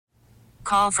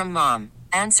Call from mom.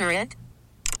 Answer it.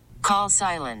 Call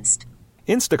silenced.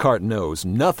 Instacart knows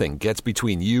nothing gets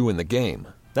between you and the game.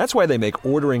 That's why they make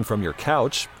ordering from your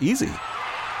couch easy.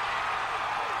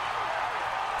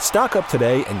 Stock up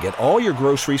today and get all your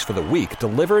groceries for the week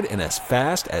delivered in as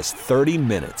fast as 30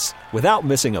 minutes without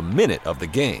missing a minute of the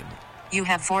game. You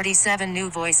have 47 new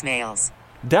voicemails.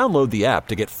 Download the app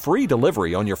to get free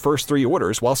delivery on your first 3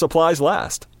 orders while supplies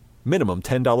last. Minimum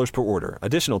 $10 per order.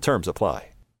 Additional terms apply.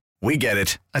 We get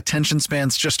it. Attention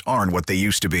spans just aren't what they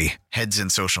used to be. Heads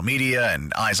in social media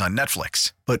and eyes on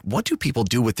Netflix. But what do people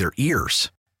do with their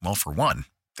ears? Well, for one,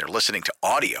 they're listening to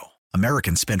audio.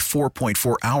 Americans spend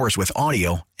 4.4 hours with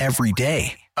audio every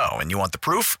day. Oh, and you want the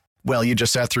proof? Well, you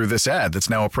just sat through this ad that's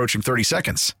now approaching 30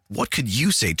 seconds. What could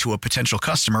you say to a potential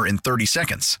customer in 30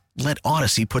 seconds? Let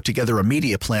Odyssey put together a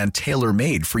media plan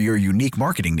tailor-made for your unique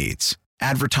marketing needs.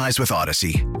 Advertise with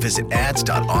Odyssey. Visit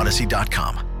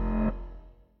ads.odyssey.com.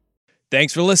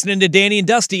 Thanks for listening to Danny and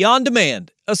Dusty On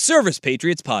Demand, a Service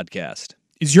Patriots podcast.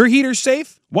 Is your heater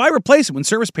safe? Why replace it when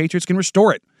Service Patriots can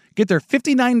restore it? Get their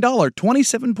 $59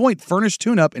 27-point furnace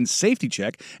tune-up and safety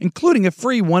check, including a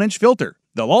free 1-inch filter.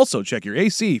 They'll also check your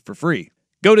AC for free.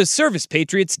 Go to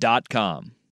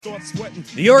ServicePatriots.com.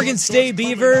 The Oregon State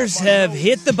Beavers have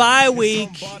hit the bye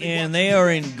week, and they are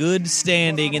in good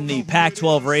standing in the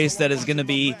Pac-12 race that is going to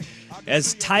be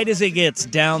as tight as it gets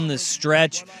down the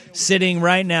stretch, sitting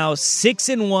right now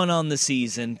 6-1 on the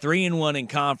season, 3-1 in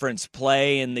conference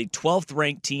play, and the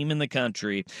 12th-ranked team in the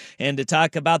country. And to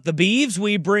talk about the Beavs,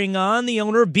 we bring on the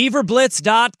owner of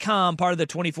BeaverBlitz.com, part of the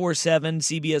 24/7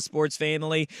 CBS Sports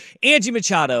family, Angie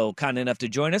Machado, kind enough to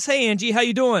join us. Hey, Angie, how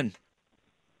you doing?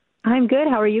 I'm good.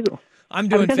 How are you? I'm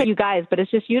doing. I was going to say you guys, but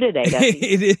it's just you today.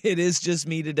 It is just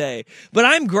me today, but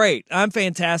I'm great. I'm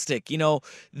fantastic. You know,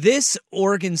 this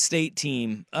Oregon State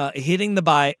team hitting the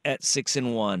bye at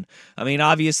 6-1. I mean,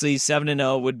 obviously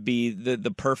 7-0 would be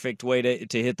the perfect way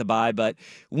to hit the bye, but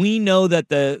we know that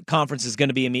the conference is going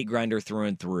to be a meat grinder through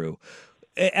and through.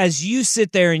 As you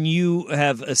sit there and you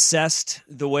have assessed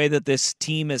the way that this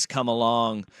team has come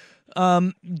along,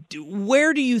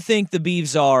 where do you think the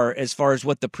Beavs are as far as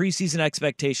what the preseason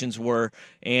expectations were,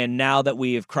 and now that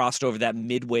we have crossed over that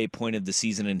midway point of the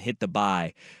season and hit the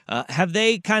bye? Have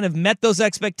they kind of met those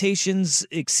expectations,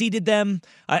 exceeded them?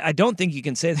 I don't think you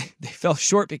can say they fell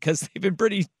short because they've been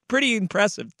pretty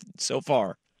impressive so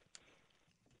far.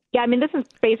 Yeah, I mean, this is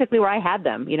basically where I had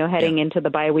them, heading into the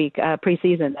bye week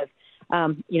preseason.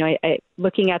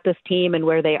 Looking at this team and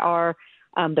where they are,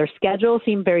 their schedule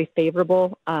seemed very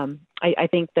favorable. I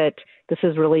think that this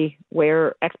is really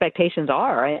where expectations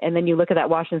are. And then you look at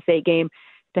that Washington State game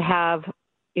to have,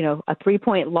 a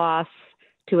 3-point loss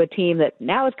to a team that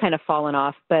now has kind of fallen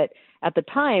off, but at the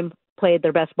time played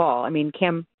their best ball. I mean,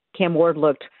 Cam Ward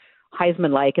looked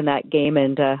Heisman-like in that game,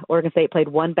 and Oregon State played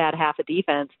one bad half of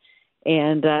defense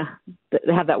and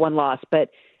they have that one loss. But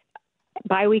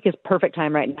bye week is perfect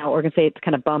time right now. Oregon State's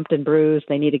kind of bumped and bruised.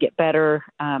 They need to get better.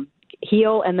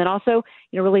 Heal, and then also,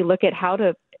 really look at how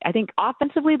to, I think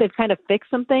offensively they've kind of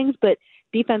fixed some things, but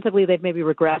defensively they've maybe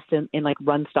regressed in like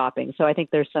run stopping. So I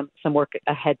think there's some work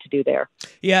ahead to do there.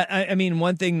 Yeah, I mean,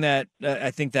 one thing that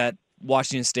I think that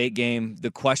Washington State game,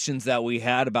 the questions that we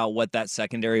had about what that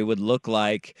secondary would look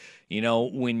like,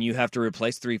 when you have to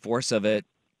replace 3/4 of it,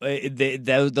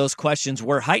 those questions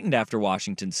were heightened after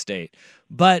Washington State.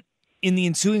 But in the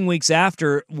ensuing weeks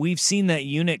after, we've seen that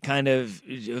unit kind of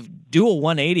do a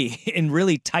 180 and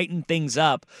really tighten things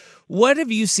up. What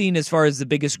have you seen as far as the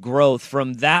biggest growth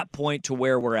from that point to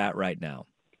where we're at right now?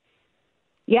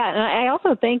 Yeah, and I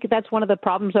also think that's one of the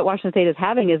problems that Washington State is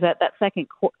having is that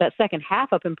second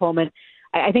half up in Pullman.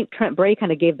 I think Trent Bray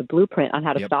kind of gave the blueprint on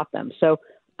how to stop them. So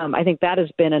I think that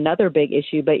has been another big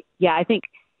issue. But yeah, I think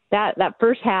that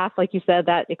first half, like you said,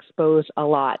 that exposed a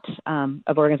lot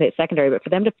of Oregon State secondary. But for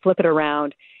them to flip it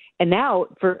around, and now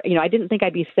I didn't think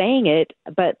I'd be saying it,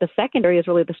 but the secondary is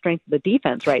really the strength of the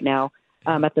defense right now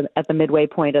at the midway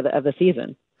point of the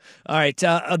season. All right.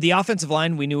 The offensive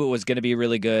line, we knew it was going to be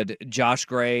really good. Josh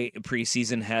Gray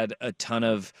preseason had a ton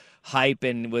of hype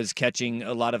and was catching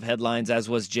a lot of headlines, as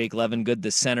was Jake Levengood,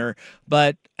 the center.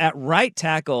 But at right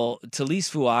tackle, Talise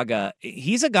Fuaga,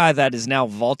 he's a guy that is now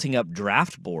vaulting up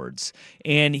draft boards.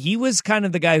 And he was kind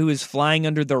of the guy who was flying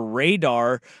under the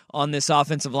radar on this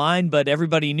offensive line, but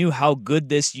everybody knew how good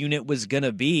this unit was going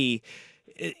to be.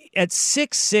 At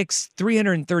 6'6",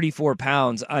 334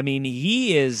 pounds, I mean,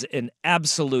 he is an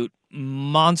absolute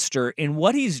monster. And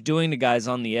what he's doing to guys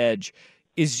on the edge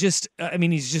is just,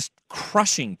 he's just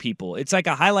crushing people. It's like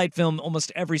a highlight film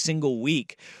almost every single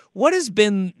week. What has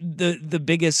been the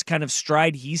biggest kind of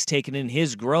stride he's taken in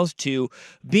his growth to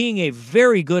being a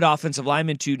very good offensive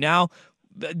lineman to now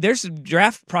there's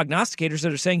draft prognosticators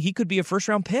that are saying he could be a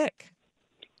first-round pick.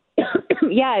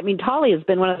 Yeah, I mean, Tolley has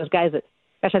been one of those guys that,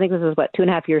 gosh, I think this is,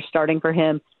 2.5 years starting for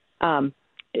him.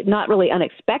 Not really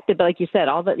unexpected, but like you said,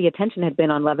 all the attention had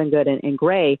been on Levengood and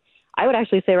Gray. I would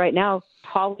actually say right now,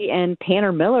 Tolley and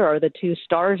Tanner Miller are the two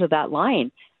stars of that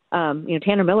line.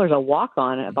 Tanner Miller's a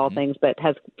walk-on of all things, but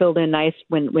has filled in nice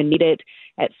when needed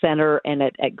at center and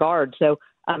at guard. So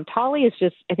Tolley is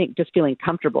just feeling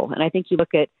comfortable. And I think you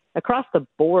look at across the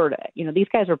board, these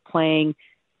guys are playing.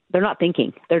 They're not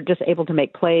thinking. They're just able to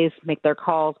make plays, make their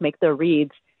calls, make their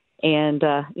reads. And,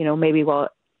 maybe while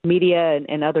media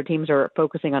and other teams are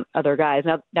focusing on other guys.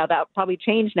 Now that'll probably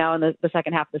change now in the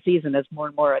second half of the season as more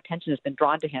and more attention has been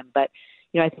drawn to him. But,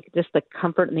 I think just the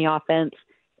comfort in the offense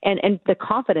and the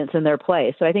confidence in their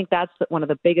play. So I think that's one of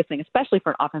the biggest things, especially for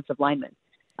an offensive lineman.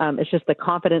 It's just the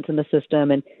confidence in the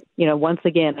system. And, once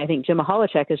again, I think Jim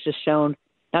Mahalichek has just shown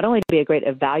not only to be a great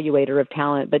evaluator of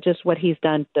talent, but just what he's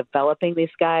done developing these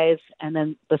guys and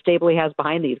then the stable he has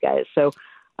behind these guys. So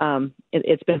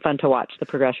it's been fun to watch the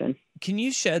progression. Can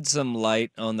you shed some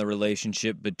light on the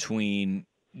relationship between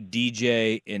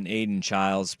DJ and Aiden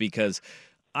Childs? Because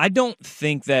I don't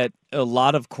think that a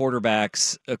lot of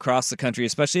quarterbacks across the country,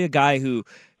 especially a guy who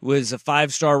was a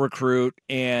 5-star recruit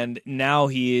and now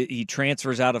he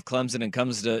transfers out of Clemson and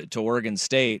comes to Oregon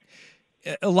State,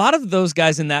 a lot of those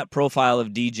guys in that profile of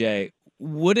DJ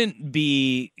wouldn't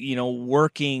be,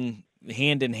 working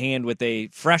hand in hand with a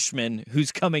freshman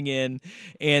who's coming in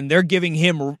and they're giving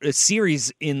him a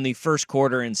series in the first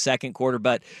quarter and second quarter.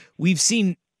 But we've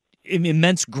seen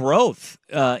immense growth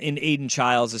in Aiden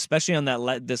Childs, especially on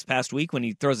that this past week when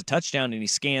he throws a touchdown and he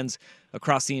scans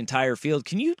across the entire field.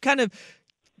 Can you kind of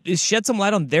shed some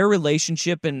light on their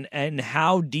relationship and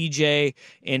how DJ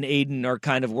and Aiden are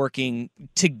kind of working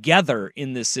together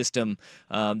in this system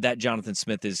that Jonathan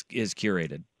Smith is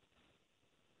curated?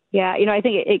 Yeah, I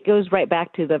think it goes right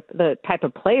back to the type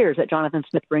of players that Jonathan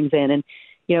Smith brings in. And,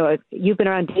 you've been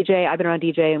around DJ, I've been around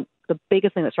DJ, and the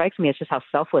biggest thing that strikes me is just how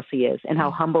selfless he is and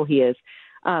how humble he is.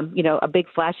 A big,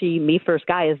 flashy, me-first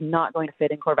guy is not going to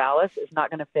fit in Corvallis, is not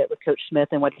going to fit with Coach Smith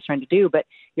and what he's trying to do. But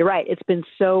you're right, it's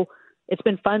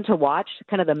been fun to watch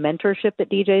kind of the mentorship that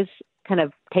DJ's kind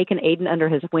of taken Aiden under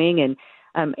his wing. And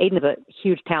Aiden is a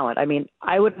huge talent. I mean,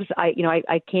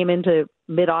 I came into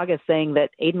mid-August saying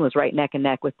that Aiden was right neck and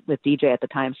neck with DJ at the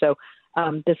time. So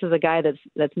this is a guy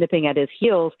that's nipping at his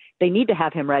heels. They need to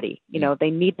have him ready. They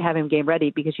need to have him game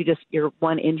ready because you're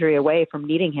one injury away from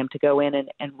needing him to go in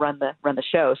and run the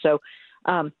show. So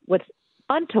what's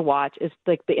fun to watch is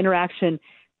like the interaction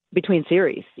between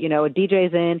series.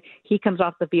 DJ's in, he comes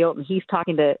off the field and he's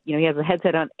talking to, he has a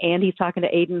headset on and he's talking to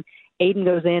Aiden. Aiden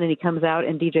goes in and he comes out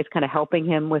and DJ's kind of helping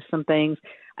him with some things.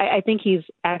 I think he's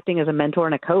acting as a mentor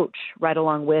and a coach right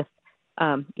along with,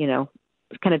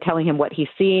 kind of telling him what he's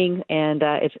seeing, and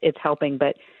it's helping.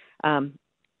 But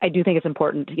I do think it's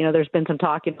important. There's been some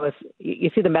talk, you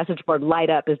see the message board light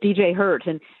up. Is DJ hurt?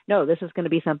 And no, this is going to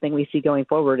be something we see going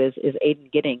forward is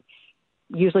Aiden getting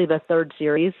usually the third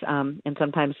series and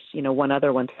sometimes, one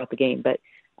other one throughout the game. But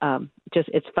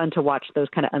it's fun to watch those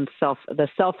kind of the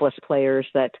selfless players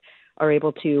that are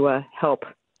able to help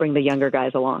bring the younger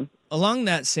guys along. Along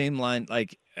that same line,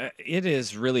 it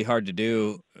is really hard to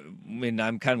do when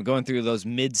I'm kind of going through those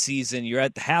mid-season. You're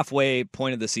at the halfway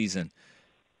point of the season.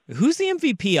 Who's the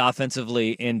MVP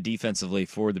offensively and defensively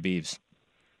for the Beavs?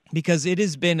 Because it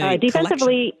has been a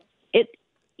defensively.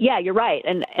 Yeah, you're right,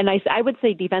 and I would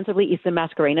say defensively, Easton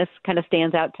Mascarenas kind of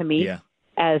stands out to me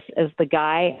as the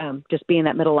guy. Just being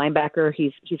that middle linebacker,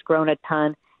 he's grown a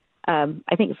ton.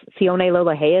 I think Sione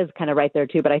Lolahea is kind of right there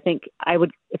too, but I think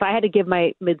if I had to give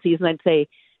my midseason, I'd say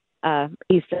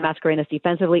Easton Mascarenas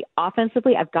defensively.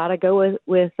 Offensively, I've got to go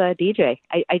with DJ.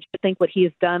 I just think what he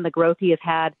has done, the growth he has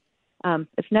had,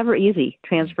 it's never easy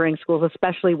transferring schools,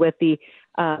 especially with the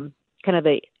kind of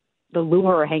the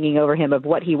lure hanging over him of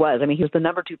what he was. I mean, he was the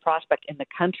number 2 prospect in the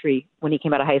country when he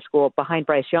came out of high school behind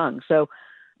Bryce Young. So,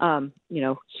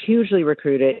 hugely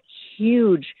recruited,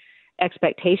 huge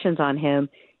expectations on him.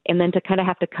 And then to kind of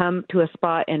have to come to a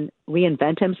spot and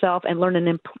reinvent himself and learn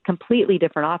a completely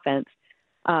different offense.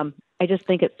 I just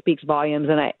think it speaks volumes.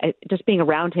 And I just being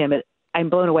around him, I'm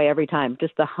blown away every time.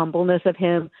 Just the humbleness of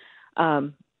him,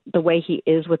 the way he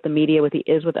is with the media, what he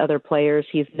is with other players.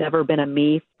 He's never been a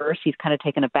me first. He's kind of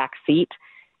taken a back seat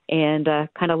and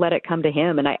kind of let it come to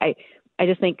him. And I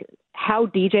just think how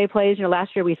DJ plays,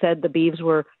 last year we said the Beavs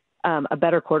were a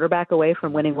better quarterback away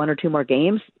from winning 1 or 2 more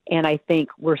games. And I think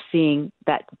we're seeing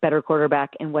that better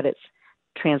quarterback and what it's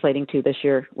translating to this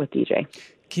year with DJ.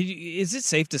 Is it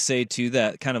safe to say, too,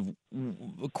 that kind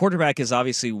of quarterback is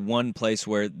obviously one place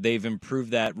where they've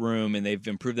improved that room and they've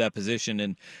improved that position,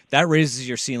 and that raises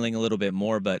your ceiling a little bit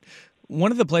more. But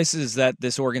one of the places that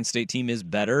this Oregon State team is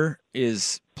better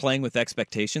is playing with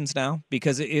expectations now,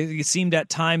 because it seemed at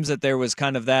times that there was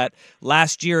kind of that.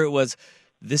 Last year it was,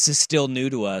 this is still new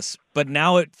to us, but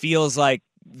now it feels like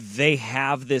they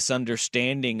have this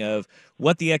understanding of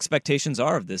what the expectations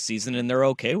are of this season, and they're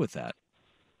okay with that.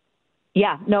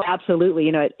 Yeah, no,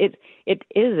 absolutely. It's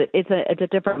a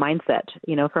different mindset,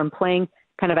 from playing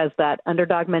kind of as that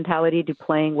underdog mentality to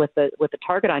playing with the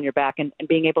target on your back and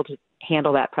being able to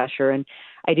handle that pressure. And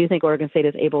I do think Oregon State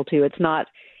is able to. It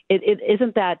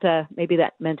isn't that maybe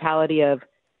that mentality of,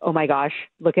 oh my gosh,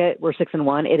 look at, we're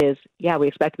 6-1. It is, yeah, we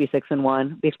expect to be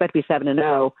 6-1. We expect to be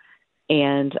 7-0.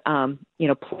 And,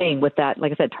 playing with that,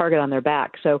 like I said, target on their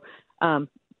back. So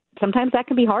sometimes that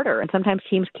can be harder, and sometimes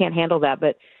teams can't handle that.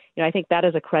 But, I think that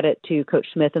is a credit to Coach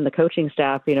Smith and the coaching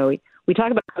staff. We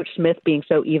talk about Coach Smith being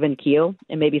so even keel,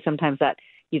 and maybe sometimes that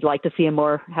you'd like to see him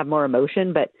have more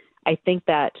emotion. But I think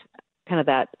that kind of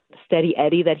that steady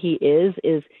Eddie that he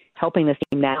is helping this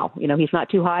team now. He's not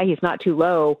too high, he's not too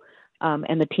low,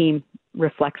 and the team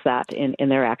reflects that in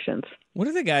their actions. What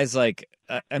are the guys like?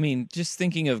 Just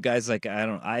thinking of guys like,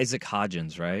 Isaac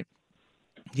Hodgins, right?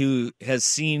 Who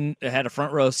has had a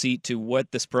front row seat to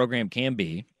what this program can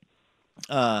be.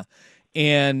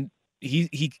 And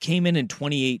he came in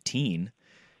 2018.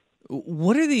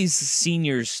 What are these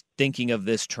seniors thinking of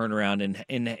this turnaround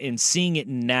and seeing it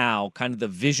now, kind of the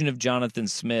vision of Jonathan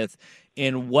Smith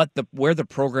and where the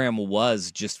program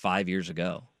was just 5 years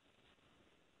ago?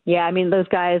 Yeah, those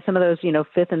guys, some of those,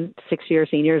 5th and 6th year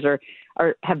seniors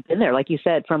have been there, like you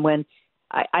said, from when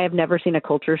I have never seen a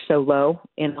culture so low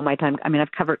in all my time.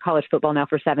 I've covered college football now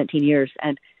for 17 years,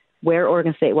 and where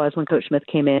Oregon State was when Coach Smith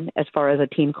came in as far as a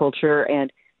team culture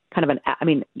and kind of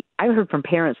I heard from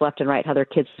parents left and right how their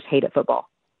kids just hated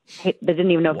football. They didn't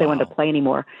even know if they wanted to play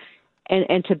anymore.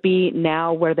 And to be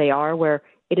now where they are, where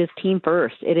it is team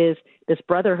first, it is this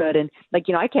brotherhood. And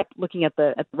I kept looking at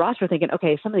the roster thinking,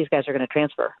 okay, some of these guys are going to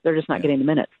transfer. They're just not getting the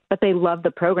minutes, but they love the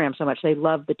program so much. They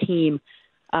love the team,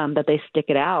 that they stick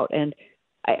it out. And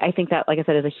I think that, like I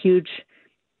said, is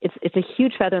it's a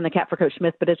huge feather in the cap for Coach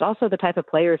Smith, but it's also the type of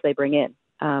players they bring in.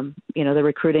 The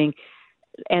recruiting,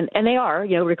 and they are,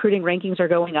 recruiting rankings are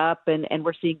going up, and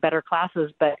we're seeing better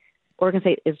classes. But Oregon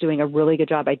State is doing a really good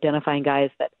job identifying guys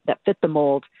that fit the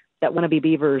mold, that want to be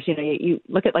Beavers. You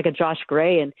look at like a Josh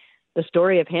Gray and the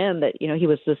story of him that, he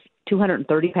was this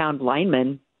 230-pound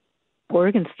lineman.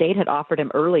 Oregon State had offered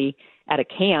him early at a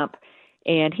camp,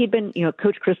 and he'd been,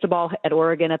 Coach Cristobal at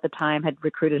Oregon at the time had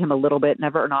recruited him a little bit,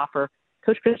 never an offer.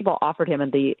 Coach Cristobal offered him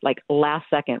in the last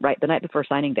second, right, the night before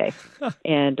signing day.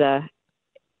 And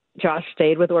Josh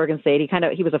stayed with Oregon State.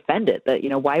 He was offended that,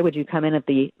 why would you come in at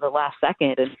the last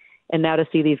second? And now to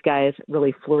see these guys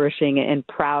really flourishing and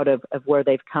proud of where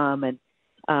they've come. And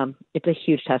it's a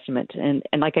huge testament. And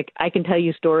I can tell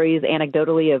you stories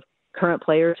anecdotally of current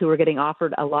players who are getting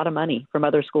offered a lot of money from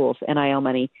other schools, NIL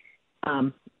money.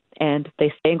 And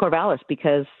they stay in Corvallis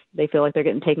because they feel like they're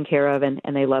getting taken care of, and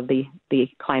they love the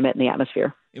climate and the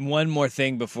atmosphere. And one more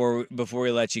thing before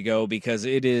we let you go, because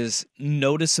it is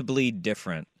noticeably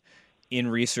different in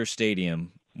Reser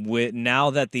Stadium. Now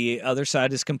that the other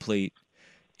side is complete,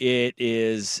 it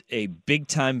is a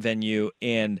big-time venue,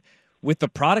 and with the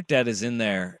product that is in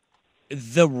there,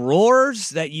 the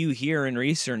roars that you hear in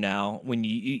Reser now, when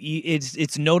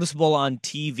it's noticeable on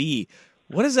TV.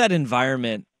 What is that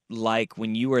environment like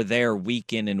when you are there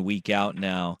week in and week out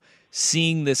now,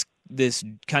 seeing this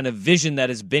kind of vision that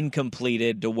has been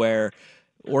completed, to where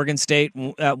Oregon State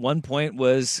at one point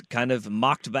was kind of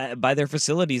mocked by their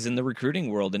facilities in the recruiting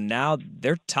world, and now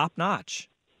they're top notch?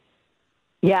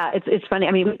 Yeah, it's funny.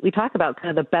 We talk about kind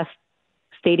of the best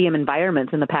stadium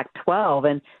environments in the Pac-12,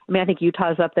 and I think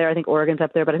Utah's up there, I think Oregon's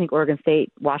up there, but I think Oregon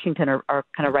State, Washington are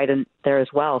kind of right in there as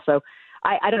well. So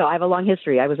I don't know. I have a long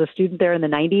history. I was a student there in the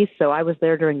 90s, so I was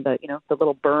there during the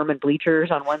little berm and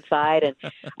bleachers on one side, and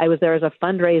I was there as a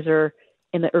fundraiser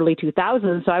in the early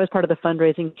 2000s. So I was part of the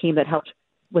fundraising team that helped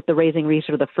with the Raising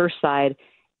Reser, the first side,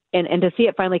 and to see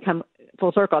it finally come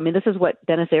full circle. This is what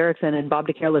Dennis Erickson and Bob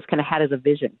DeCarlos kind of had as a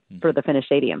vision for the finished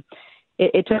stadium.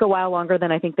 It took a while longer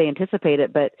than I think they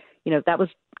anticipated, but that was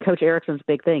Coach Erickson's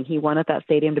big thing. He wanted that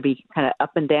stadium to be kind of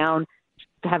up and down,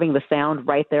 having the sound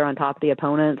right there on top of the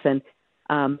opponents, and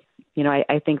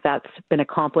I think that's been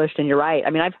accomplished, and you're right.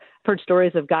 I've heard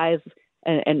stories of guys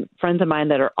and friends of mine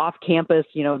that are off campus,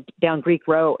 down Greek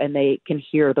Row, and they can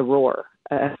hear the roar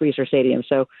at Reser Stadium.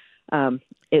 So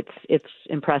it's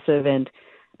impressive. And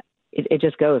it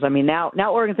just goes. I mean, now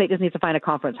Oregon State just needs to find a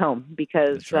conference home,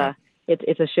 because right.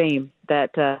 It's a shame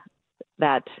that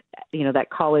that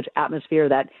college atmosphere,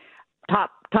 that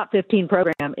top 15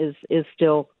 program is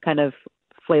still kind of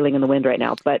flailing in the wind right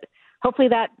now. But hopefully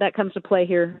that comes to play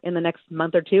here in the next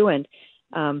month or two, and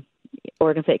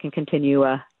Oregon State can continue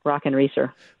rocking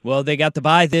Reeser. Well, they got the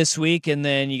bye this week, and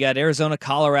then you got Arizona,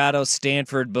 Colorado,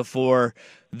 Stanford before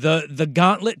the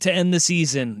gauntlet to end the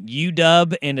season.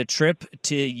 UW and a trip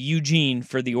to Eugene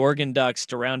for the Oregon Ducks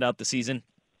to round out the season.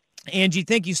 Angie,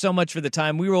 thank you so much for the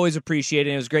time. We always appreciate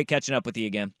it. It was great catching up with you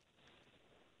again.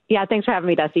 Yeah, thanks for having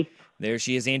me, Dusty. There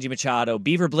she is, Angie Machado,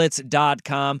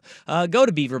 beaverblitz.com. Go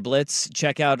to Beaver Blitz.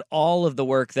 Check out all of the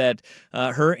work that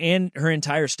her and her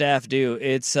entire staff do.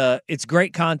 It's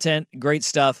great content, great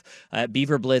stuff at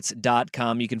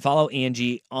beaverblitz.com. You can follow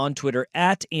Angie on Twitter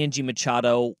at Angie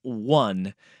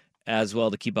Machado1 as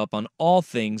well to keep up on all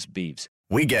things Beavs.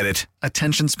 We get it.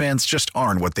 Attention spans just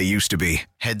aren't what they used to be.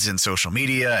 Heads in social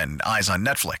media and eyes on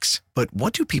Netflix. But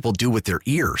what do people do with their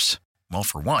ears? Well,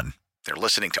 for one, they're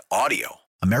listening to audio.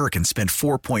 Americans spend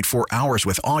 4.4 hours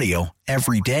with audio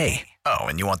every day. Oh,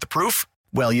 and you want the proof?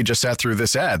 Well, you just sat through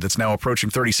this ad that's now approaching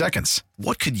 30 seconds.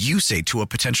 What could you say to a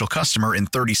potential customer in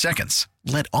 30 seconds?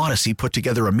 Let Odyssey put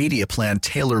together a media plan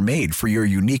tailor-made for your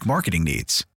unique marketing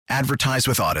needs. Advertise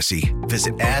with Odyssey.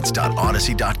 Visit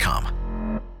ads.odyssey.com.